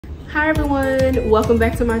Hi everyone, welcome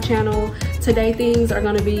back to my channel. Today things are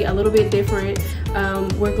going to be a little bit different.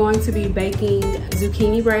 We're going to be baking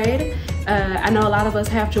zucchini bread. I know a lot of us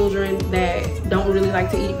have children that don't really like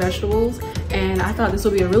to eat vegetables, and I thought this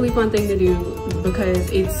would be a really fun thing to do because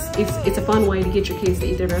it's a fun way to get your kids to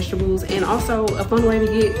eat their vegetables, and also a fun way to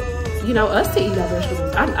get us to eat our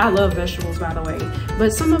vegetables. I love vegetables, by the way,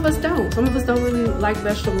 but some of us don't. Some of us don't really like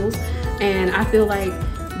vegetables, and I feel like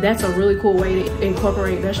that's a really cool way to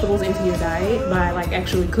incorporate vegetables into your diet by like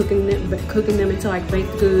actually cooking them into like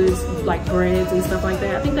baked goods, like breads and stuff like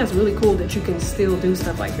that. I think that's really cool that you can still do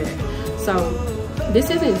stuff like that. So this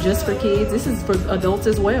isn't just for kids, this is for adults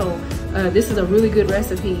as well. This is a really good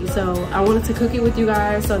recipe, so I wanted to cook it with you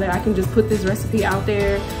guys so that I can just put this recipe out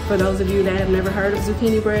there for those of you that have never heard of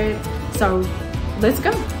zucchini bread. So let's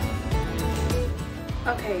go.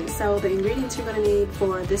 Okay, so the ingredients you're going to need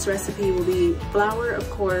for this recipe will be flour, of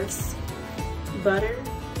course, butter,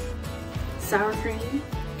 sour cream,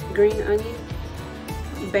 green onion,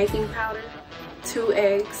 baking powder, 2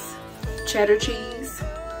 eggs, cheddar cheese,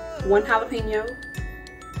 1 jalapeno,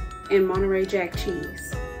 and Monterey Jack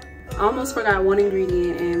cheese. I almost forgot one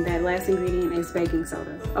ingredient, and that last ingredient is baking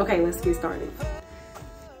soda. Okay, let's get started.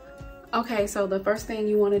 Okay, so the first thing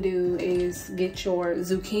you want to do is get your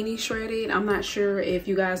zucchini shredded. I'm not sure if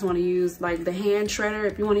you guys want to use like the hand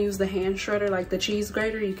shredder. If you want to use the hand shredder, like the cheese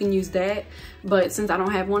grater, you can use that. But since I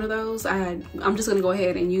don't have one of those, I'm just going to go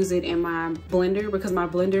ahead and use it in my blender, because my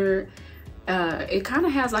blender, it kind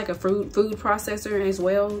of has like a food processor as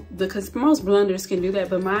well, because most blenders can do that,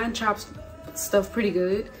 but mine chops stuff pretty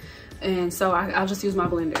good. And so I'll just use my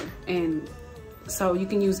blender. And so you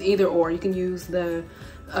can use either or. You can use the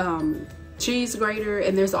cheese grater,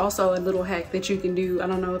 and there's also a little hack that you can do. I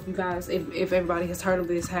don't know if you guys, if everybody has heard of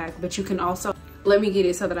this hack, but you can also, let me get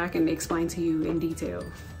it so that I can explain to you in detail.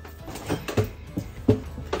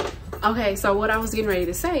 Okay, so what I was getting ready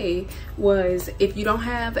to say was, if you don't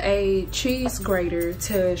have a cheese grater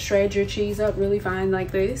to shred your cheese up really fine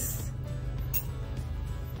like this,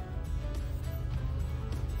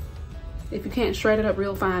 if you can't shred it up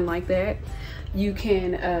real fine like that, you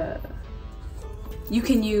can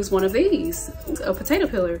use one of these, a potato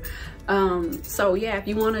peeler. So yeah, if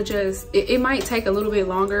you want to just, it might take a little bit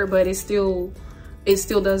longer, but it still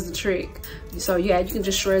does the trick. So yeah, you can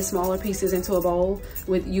just shred smaller pieces into a bowl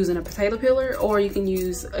with using a potato peeler, or you can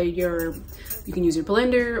use your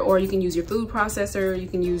blender, or you can use your food processor, you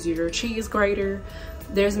can use your cheese grater.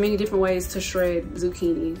 There's many different ways to shred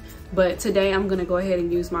zucchini, but today I'm gonna go ahead and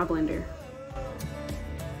use my blender.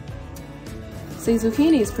 See,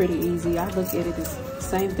 zucchini is pretty easy. I look at it as the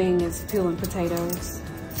same thing as peeling potatoes.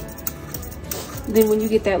 Then when you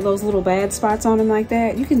get those little bad spots on them like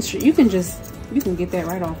that, you can get that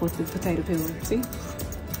right off with the potato peeler. See?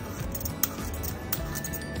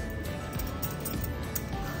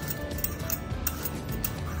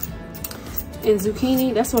 And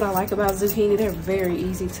zucchini, that's what I like about zucchini. They're very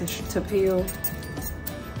easy to peel.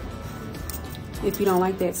 If you don't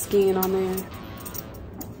like that skin on there.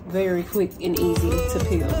 Very quick and easy to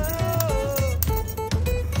peel.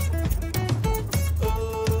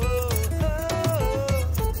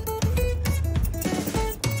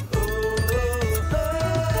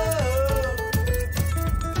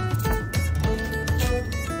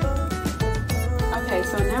 Okay,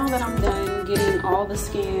 so now that I'm done getting all the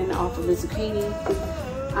skin off of the zucchini,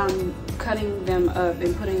 I'm cutting them up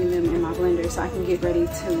and putting them in my blender so I can get ready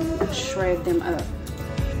to shred them up.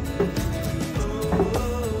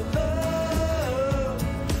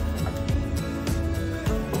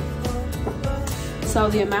 So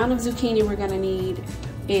the amount of zucchini we're gonna need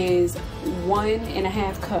is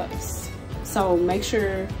 1.5 cups. So make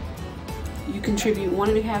sure you contribute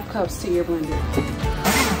 1.5 cups to your blender.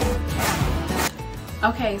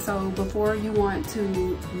 Okay, so before you want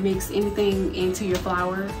to mix anything into your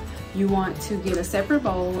flour, you want to get a separate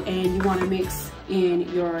bowl, and you want to mix in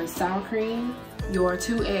your sour cream, your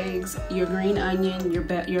 2 eggs, your green onion, your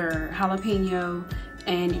jalapeno,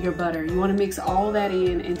 and your butter. You want to mix all that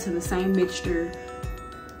into the same mixture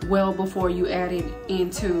well before you add it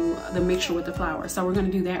into the mixture with the flour. So we're going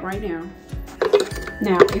to do that right now.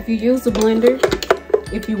 Now, if you use the blender,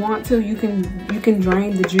 if you want to, you can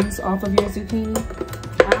drain the juice off of your zucchini.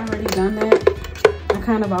 I already done that. I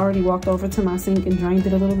kind of already walked over to my sink and drained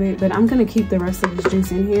it a little bit, but I'm going to keep the rest of this juice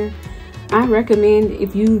in here. I recommend,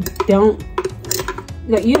 if you do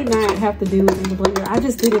not have to do it in the blender. I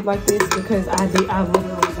just did it like this because I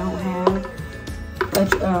literally don't have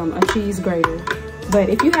a cheese grater. But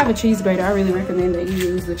if you have a cheese grater, I really recommend that you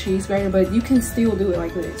use the cheese grater, but you can still do it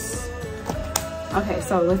like this. Okay,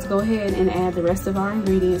 so let's go ahead and add the rest of our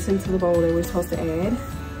ingredients into the bowl that we're supposed to add.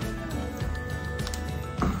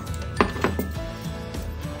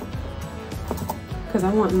 because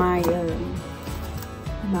I want my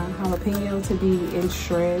my jalapeno to be in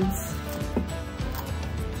shreds.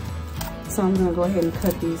 So I'm gonna go ahead and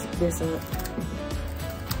cut this up.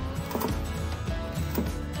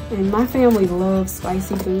 And my family loves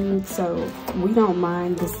spicy food, so we don't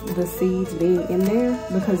mind the seeds being in there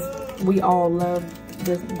because we all love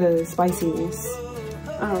the spiciness.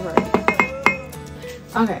 All right.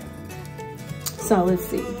 Okay. So let's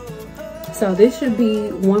see. So this should be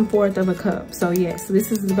 1/4 of a cup. So yes,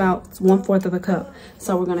 this is about 1/4 of a cup.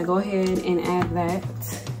 So we're gonna go ahead and add that.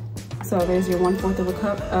 So there's your 1/4 of a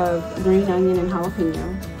cup of green onion and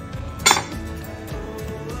jalapeno.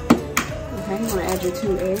 Okay, you wanna add your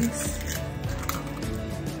 2 eggs.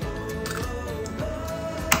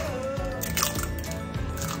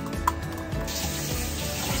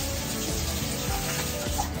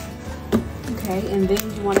 Okay, and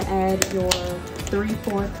then you wanna add your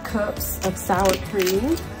 3/4 cups of sour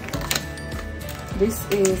cream. This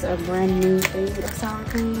is a brand new thing of sour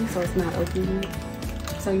cream, so it's not open yet.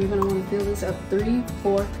 So you're gonna wanna fill this up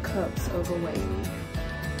 3/4 cups of a wave.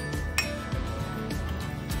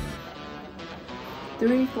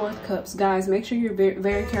 3/4 cups. Guys, make sure you're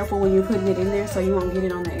very careful when you're putting it in there so you won't get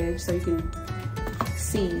it on the edge, so you can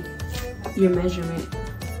see your measurement.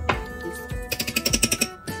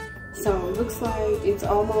 So it looks like it's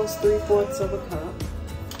almost 3/4 of a cup.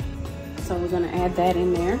 So we're gonna add that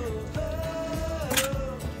in there.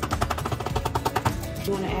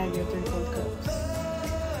 You wanna add your 3/4 cups.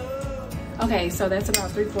 Okay, so that's about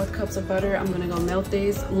 3/4 cups of butter. I'm gonna go melt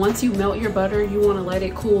this. Once you melt your butter, you wanna let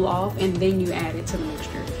it cool off and then you add it to the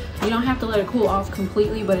mixture. You don't have to let it cool off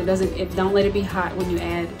completely, but don't let it be hot when you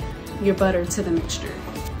add your butter to the mixture.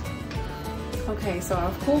 Okay, so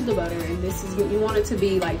I've cooled the butter, and this is what you want it to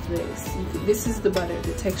be like this. This is the butter,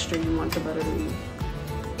 the texture you want the butter to be.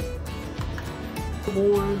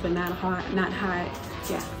 Warm, but not hot,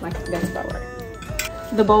 Yeah, like that's about right.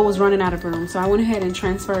 The bowl was running out of room, so I went ahead and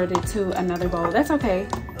transferred it to another bowl. That's okay,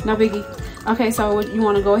 no biggie. Okay, so you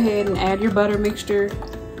wanna go ahead and add your butter mixture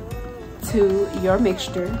to your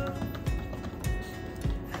mixture.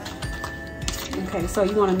 Okay, so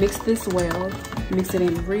you wanna mix this well. Mix it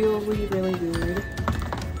in really good.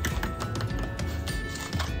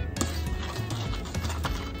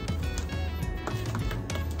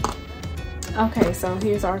 Okay, so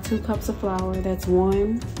here's our 2 cups of flour. That's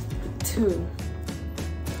 1, 2.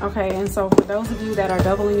 Okay, and so for those of you that are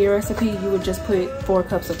doubling your recipe, you would just put 4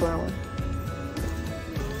 cups of flour.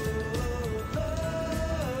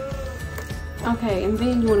 Okay, and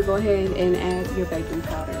then you want to go ahead and add your baking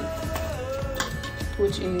powder,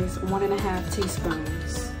 which is 1½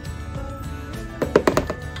 teaspoons.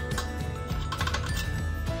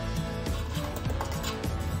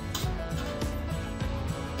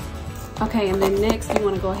 Okay, and then next you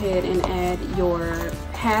want to go ahead and add your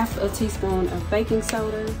 ½ teaspoon of baking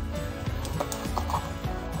soda.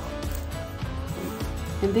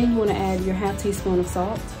 And then you want to add your ½ teaspoon of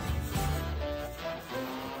salt.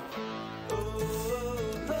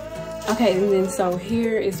 Okay, and then so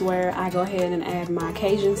here is where I go ahead and add my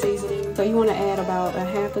Cajun seasoning. So you want to add about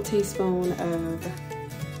 ½ teaspoon of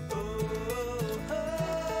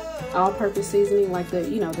all-purpose seasoning, like the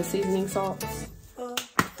seasoning salts.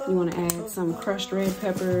 You want to add some crushed red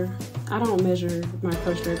pepper. I don't measure my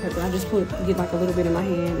crushed red pepper. I just get like a little bit in my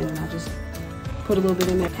hand, and then I just put a little bit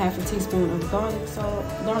in there. ½ teaspoon of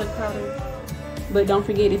garlic powder. But don't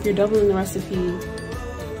forget, if you're doubling the recipe,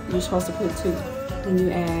 you're supposed to put 2. Then you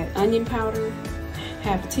add onion powder,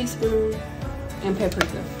 ½ teaspoon, and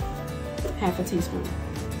paprika, ½ teaspoon.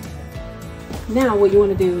 Now what you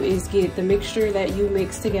want to do is get the mixture that you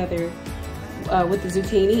mix together with the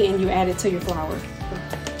zucchini, and you add it to your flour.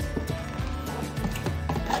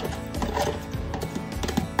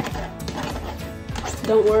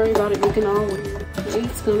 Don't worry about it looking all weird.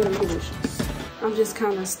 It's gonna be delicious. I'm just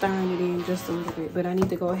kind of stirring it in just a little bit, but I need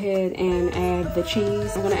to go ahead and add the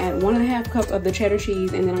cheese. I'm gonna add 1½ cup of the cheddar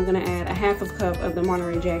cheese, and then I'm gonna add ½ cup of the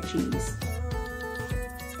Monterey Jack cheese.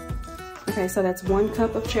 Okay, so that's 1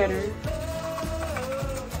 cup of cheddar.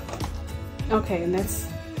 Okay, and that's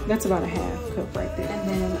about ½ cup right there. And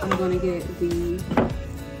then I'm gonna get the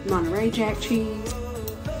Monterey Jack cheese,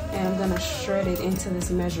 and I'm gonna shred it into this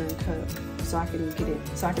measuring cup so I can get it,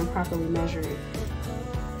 so I can properly measure it.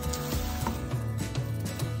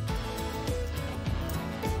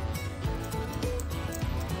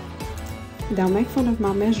 Don't make fun of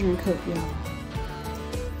my measuring cup, y'all.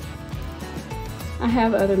 I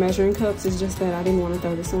have other measuring cups, it's just that I didn't want to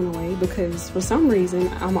throw this one away because for some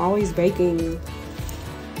reason I'm always baking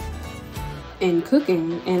and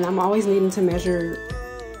cooking, and I'm always needing to measure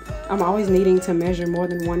more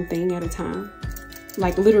than one thing at a time.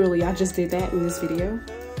 Like literally, I just did that in this video.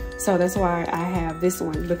 So that's why I have this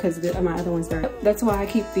one, because my other one's dirty. That's why I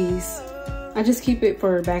keep these. I just keep it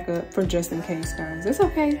for backup, for just in case, guys. It's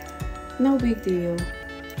okay, no big deal.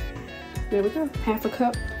 There we go, half a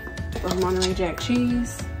cup of Monterey Jack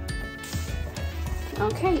cheese.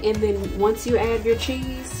 Okay, and then once you add your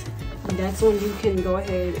cheese, that's when you can go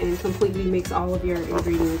ahead and completely mix all of your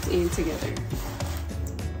ingredients in together.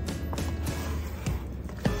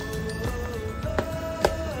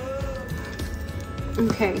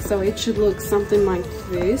 Okay, so it should look something like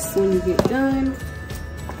this when you get done.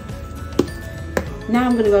 Now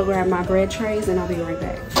I'm gonna go grab my bread trays and I'll be right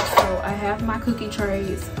back. So I have my cookie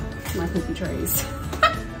trays.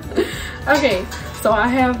 Okay, so I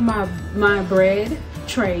have my bread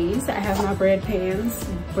trays. I have my bread pans,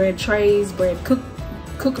 bread trays, bread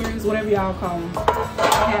cookers, whatever y'all call them.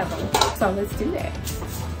 I have them. So let's do that.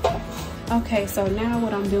 Okay, so now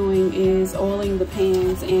what I'm doing is oiling the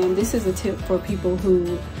pans, and this is a tip for people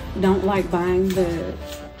who don't like buying the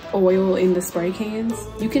oil in the spray cans.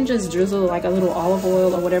 You can just drizzle like a little olive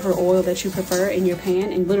oil or whatever oil that you prefer in your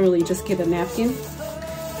pan, and literally just get a napkin.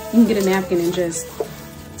 You can get a napkin and just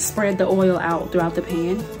spread the oil out throughout the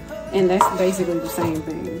pan, and that's basically the same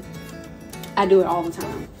thing. I do it all the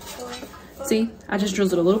time. See, I just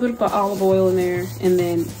drizzled a little bit of olive oil in there, and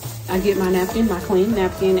then I get my napkin, my clean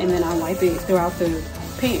napkin, and then I wipe it throughout the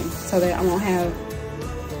pan so that I won't have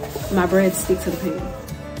my bread stick to the pan.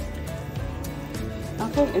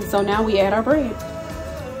 Okay, and so now we add our bread.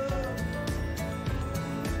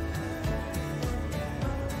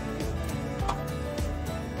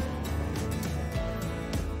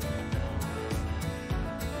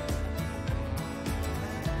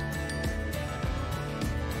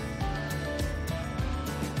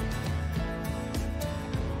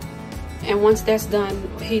 And once that's done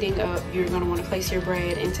heating up, you're going to want to place your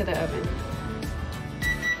bread into the oven.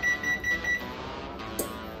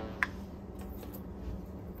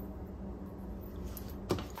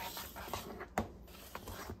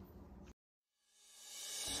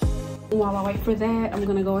 While I wait for that, I'm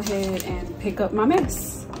going to go ahead and pick up my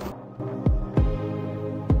mess.